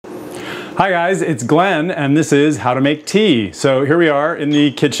Hi guys, it's Glenn and this is How to Make Tea. So here we are in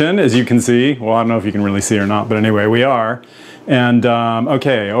the kitchen, as you can see. Well, I don't know if you can really see or not, but anyway, we are. And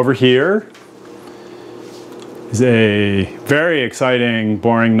okay, over here is a very exciting,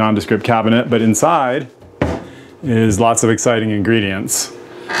 boring, nondescript cabinet, but inside is lots of exciting ingredients.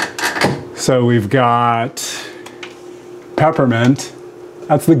 So we've got peppermint.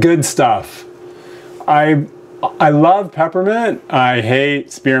 That's the good stuff. I love peppermint. I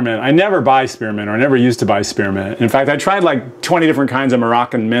hate spearmint. I never buy spearmint, or I never used to buy spearmint. In fact, I tried like 20 different kinds of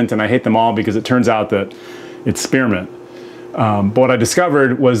Moroccan mint and I hate them all because it turns out that it's spearmint. But what I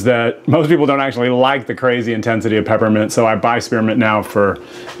discovered was that most people don't actually like the crazy intensity of peppermint, so I buy spearmint now for,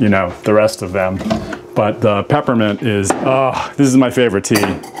 you know, the rest of them. But the peppermint is, oh, this is my favorite tea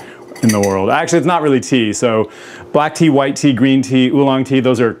in the world. Actually, it's not really tea. So black tea, white tea, green tea, oolong tea,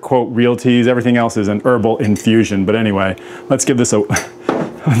 those are, quote, real teas. Everything else is an herbal infusion. But anyway, let's give this a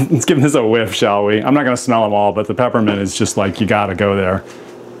let's give this a whiff, shall we? I'm not gonna smell them all, but the peppermint is just like, you gotta go there.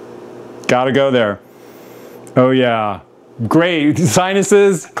 Gotta go there. Oh yeah, great.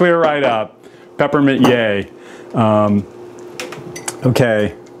 Sinuses, clear right up. Peppermint, yay.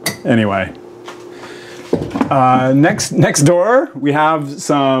 Okay, anyway. Next door, we have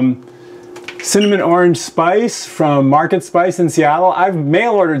some cinnamon orange spice from Market Spice in Seattle. I've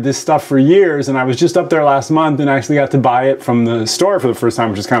mail ordered this stuff for years and I was just up there last month and actually got to buy it from the store for the first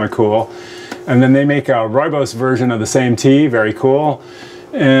time, which is kind of cool. And then they make a rooibos version of the same tea, very cool.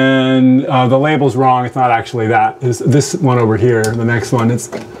 And the label's wrong, it's not actually that. It's this one over here, the next one, it's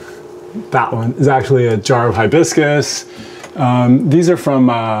that one, is actually a jar of hibiscus. These are from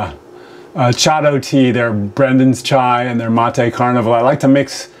Chado tea. They're Brendan's chai and they're mate carnival. I like to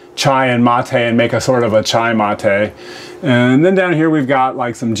mix chai and mate and make a sort of a chai mate. And then down here we've got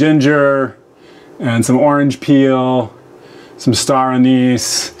like some ginger and some orange peel, some star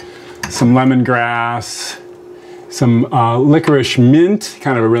anise, some lemongrass, some licorice mint,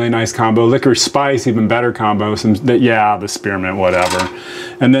 kind of a really nice combo. Licorice spice, even better combo. Yeah, the spearmint, whatever.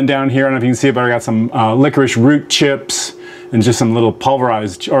 And then down here, I don't know if you can see it, but I got some licorice root chips and just some little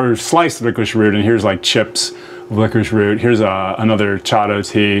pulverized or sliced licorice root, and here's like chips of licorice root. Here's another Chado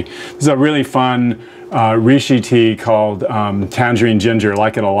tea. This is a really fun reishi tea called tangerine ginger. I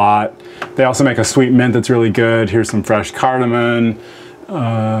like it a lot. They also make a sweet mint that's really good. Here's some fresh cardamom.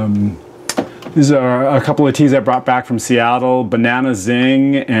 These are a couple of teas I brought back from Seattle. Banana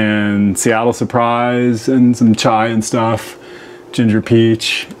Zing and Seattle Surprise, and some chai and stuff. Ginger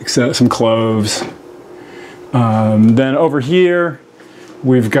peach, some cloves. Then over here,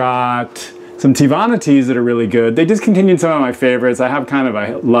 we've got some Tivana teas that are really good. They discontinued some of my favorites. I have kind of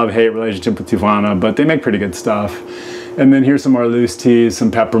a love-hate relationship with Tivana, but they make pretty good stuff. And then here's some more loose teas,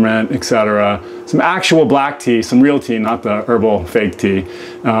 some peppermint, etc. Some actual black tea, some real tea, not the herbal fake tea.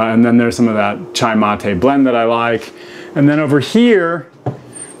 And then there's some of that chai mate blend that I like. And then over here,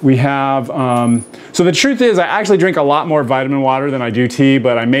 we have, so the truth is I actually drink a lot more vitamin water than I do tea,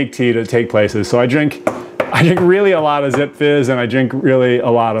 but I make tea to take places. So I drink really a lot of Zip Fizz and I drink really a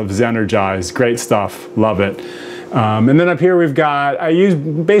lot of Zenergize. Great stuff, love it. And then up here we've got, I use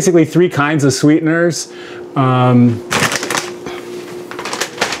basically 3 kinds of sweeteners.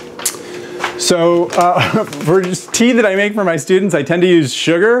 So for just tea that I make for my students, I tend to use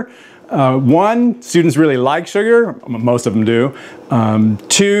sugar. 1, students really like sugar, most of them do.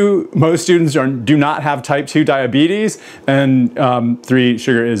 2, most students do not have type 2 diabetes. And 3,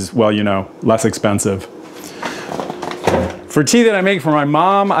 sugar is, well, you know, less expensive. For tea that I make for my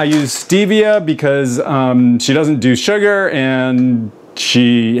mom, I use stevia because she doesn't do sugar and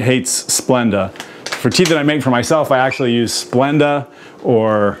she hates Splenda. For tea that I make for myself, I actually use Splenda,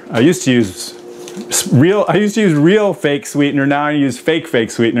 or I used to use real fake sweetener. Now I use fake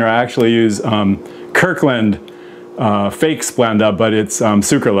sweetener. I actually use Kirkland fake Splenda, but it's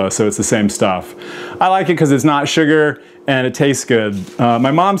sucralose, so it's the same stuff. I like it because it's not sugar and it tastes good.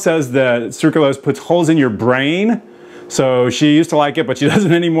 My mom says that sucralose puts holes in your brain. So she used to like it, but she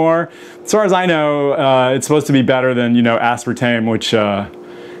doesn't anymore. As far as I know, it's supposed to be better than, you know, aspartame, which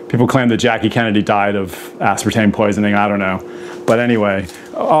people claim that Jackie Kennedy died of aspartame poisoning. I don't know. But anyway,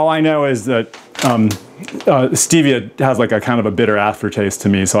 all I know is that stevia has like a kind of a bitter aftertaste to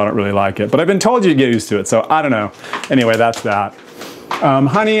me, so I don't really like it. But I've been told you to get used to it, so I don't know. Anyway, that's that.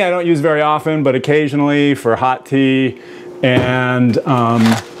 Honey I don't use very often, but occasionally for hot tea. And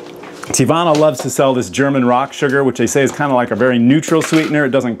Tivana loves to sell this German rock sugar, which they say is kind of like a very neutral sweetener.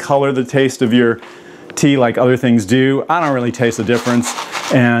 It doesn't color the taste of your tea like other things do. I don't really taste the difference.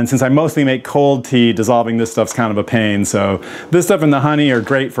 And since I mostly make cold tea, dissolving this stuff's kind of a pain. So this stuff and the honey are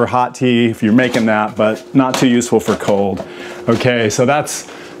great for hot tea if you're making that, but not too useful for cold. Okay, so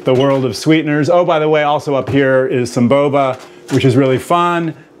that's the world of sweeteners. Oh, by the way, also up here is some boba, which is really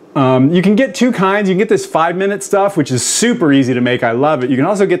fun. You can get two kinds. You can get this 5-minute stuff, which is super easy to make. I love it. You can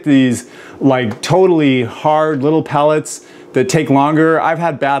also get these like totally hard little pellets that take longer. I've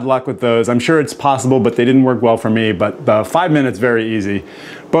had bad luck with those. I'm sure it's possible, but they didn't work well for me. But the 5 minutes, very easy.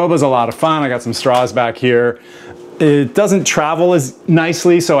 Boba's a lot of fun. I got some straws back here. It doesn't travel as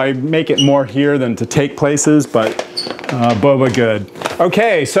nicely, so I make it more here than to take places, but boba good.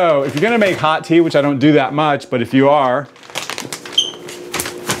 Okay, so if you're gonna make hot tea, which I don't do that much, but if you are,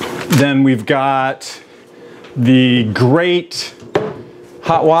 then we've got the great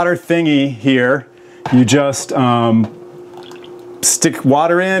hot water thingy here. You just stick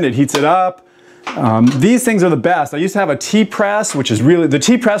water in, it heats it up. These things are the best. I used to have a tea press, which is really, the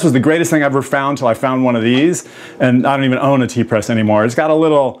tea press was the greatest thing I ever found till I found one of these. And I don't even own a tea press anymore. It's got a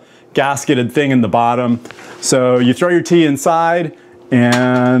little gasketed thing in the bottom. So you throw your tea inside,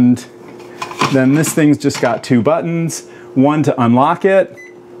 and then this thing's just got 2 buttons. One to unlock it,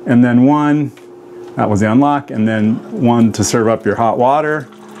 and then one, that was the unlock, and then one to serve up your hot water,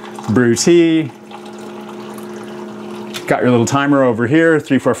 brew tea. Got your little timer over here,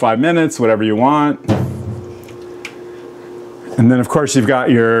 3, 4, 5 minutes, whatever you want. And then of course you've got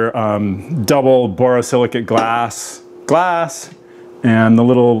your double borosilicate glass, and the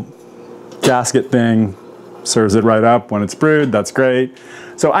little gasket thing serves it right up when it's brewed. That's great.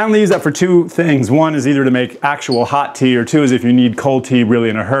 So I only use that for 2 things. One is either to make actual hot tea, or 2 is if you need cold tea really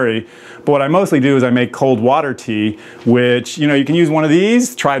in a hurry. But what I mostly do is I make cold water tea, which, you know, you can use one of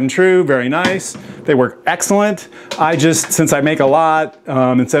these, tried and true, very nice. They work excellent. I just, since I make a lot,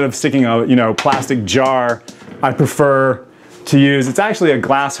 instead of sticking a, you know, plastic jar, I prefer to use, it's actually a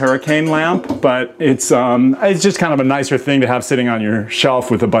glass hurricane lamp, but it's just kind of a nicer thing to have sitting on your shelf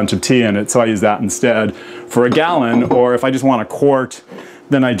with a bunch of tea in it. So I use that instead for a gallon, or if I just want a quart,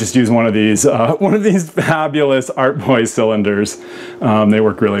 then I just use one of these fabulous Art Boy cylinders. They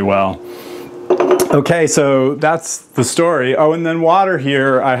work really well. Okay, so that's the story. Oh, and then water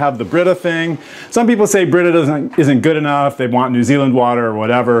here, I have the Brita thing. Some people say Brita isn't good enough. They want New Zealand water or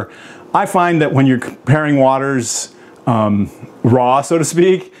whatever. I find that when you're comparing waters raw, so to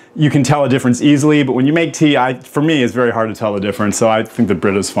speak, you can tell a difference easily, but when you make tea, for me, it's very hard to tell the difference, so I think the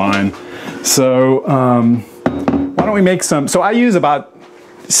Brita's fine. So why don't we make some, so I use about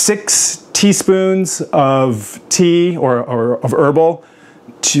 6 teaspoons of tea or of herbal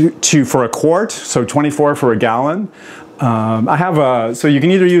for a quart, so 24 for a gallon. I have so you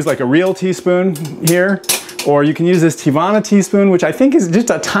can either use like a real teaspoon here, or you can use this Tivana teaspoon, which I think is just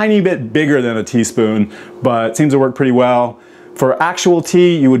a tiny bit bigger than a teaspoon, but it seems to work pretty well. For actual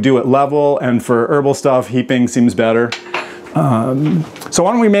tea, you would do it level, and for herbal stuff, heaping seems better. So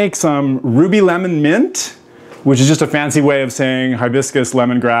why don't we make some ruby lemon mint, which is just a fancy way of saying hibiscus,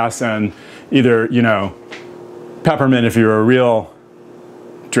 lemongrass, and either, you know, peppermint if you're a real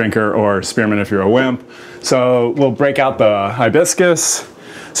drinker, or spearmint if you're a wimp. So we'll break out the hibiscus.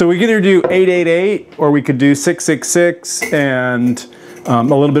 So we could either do 888, or we could do 666 and a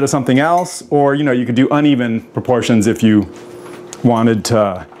little bit of something else, or, you know, you could do uneven proportions if you wanted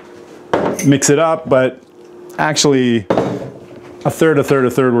to mix it up, but actually a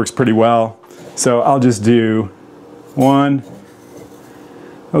third works pretty well. So I'll just do 1.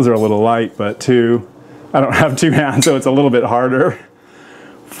 Those are a little light, but 2. I don't have 2 hands, so it's a little bit harder.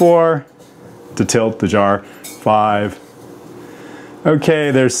 4 to tilt the jar. 5.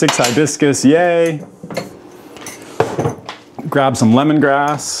 Okay, there's 6 hibiscus, yay. Grab some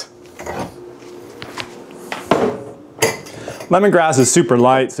lemongrass. Lemongrass is super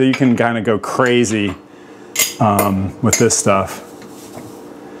light, so you can kind of go crazy with this stuff.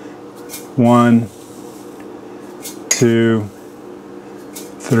 1, 2,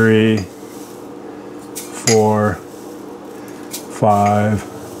 3, 4, 5,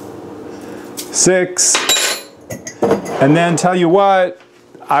 6. And then tell you what,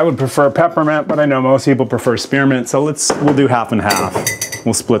 I would prefer peppermint, but I know most people prefer spearmint, so we'll do half and half.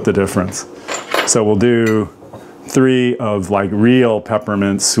 We'll split the difference. So we'll do 3 of like real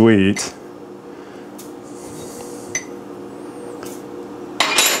peppermint sweet.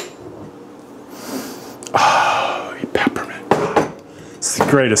 Oh, peppermint. It's the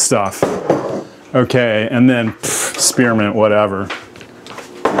greatest stuff. Okay, and then spearmint, whatever.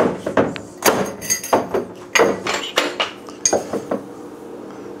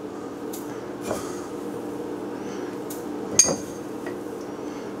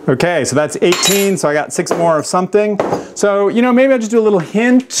 Okay, so that's 18, so I got 6 more of something. So, you know, maybe I'll just do a little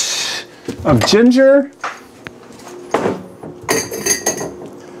hint of ginger.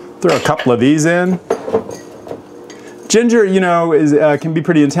 Throw a couple of these in. Ginger, you know, can be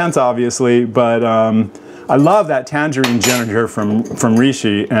pretty intense, obviously, but I love that tangerine ginger from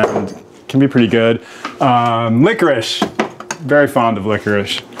Rishi, and can be pretty good. Licorice, very fond of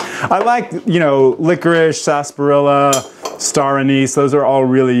licorice. I like, you know, licorice, sarsaparilla, star anise. Those are all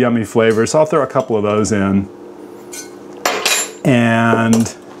really yummy flavors. So I'll throw a couple of those in.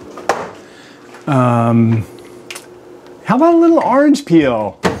 And how about a little orange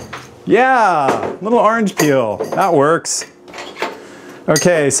peel? Yeah, little orange peel. That works.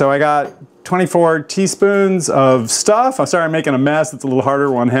 Okay, so I got 24 teaspoons of stuff. I'm sorry I'm making a mess. It's a little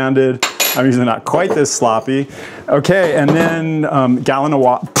harder one-handed. I'm usually not quite this sloppy. Okay, and then gallon of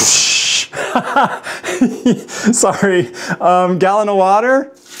water. Sorry, gallon of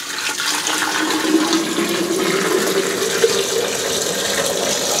water.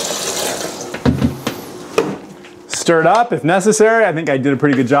 Stir it up if necessary. I think I did a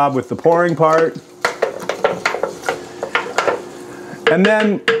pretty good job with the pouring part. And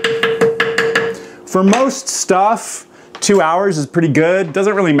then for most stuff, 2 hours is pretty good.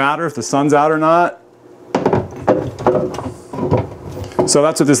 Doesn't really matter if the sun's out or not. So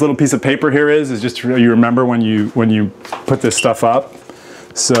that's what this little piece of paper here is just so you remember when you put this stuff up.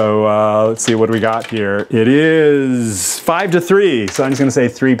 So let's see, what do we got here? It is 5 to 3, so I'm just gonna say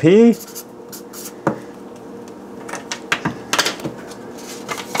 3p.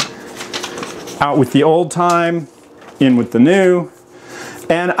 Out with the old time, in with the new.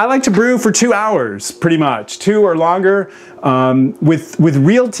 And I like to brew for 2 hours, pretty much, 2 or longer. With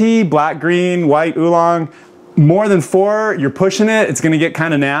real tea, black, green, white, oolong, more than 4, you're pushing it, it's gonna get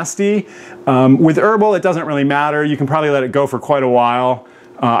kind of nasty. With herbal, it doesn't really matter. You can probably let it go for quite a while.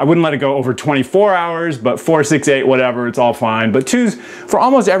 I wouldn't let it go over 24 hours, but 4, 6, 8, whatever, it's all fine. But 2's, for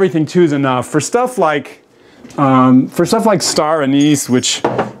almost everything, 2's enough. For stuff like star anise, which,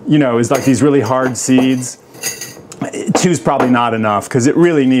 you know, is like these really hard seeds, 2's probably not enough because it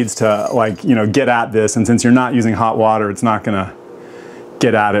really needs to, like, you know, get at this, and since you're not using hot water, it's not gonna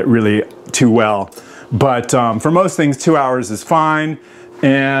get at it really too well. But for most things, 2 hours is fine.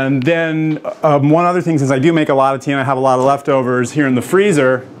 And then one other thing, since I do make a lot of tea and I have a lot of leftovers here in the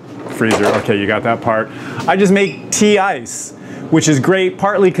freezer, okay, you got that part. I just make tea ice, which is great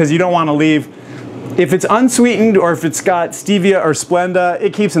partly because you don't want to leave. If it's unsweetened or if it's got stevia or Splenda,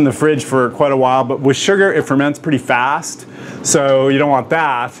 it keeps in the fridge for quite a while, but with sugar, it ferments pretty fast, so you don't want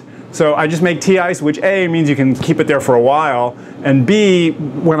that. So I just make tea ice, which A, means you can keep it there for a while, and B,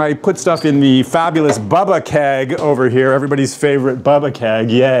 when I put stuff in the fabulous Bubba keg over here, everybody's favorite Bubba keg,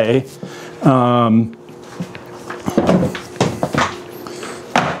 yay.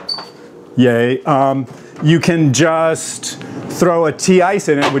 You can just throw a tea ice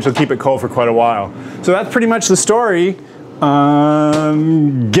in it, which will keep it cold for quite a while. So that's pretty much the story.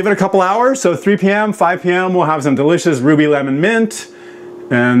 Give it a couple hours, so 3 p.m., 5 p.m., we'll have some delicious ruby lemon mint,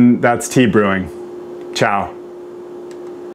 and that's tea brewing. Ciao.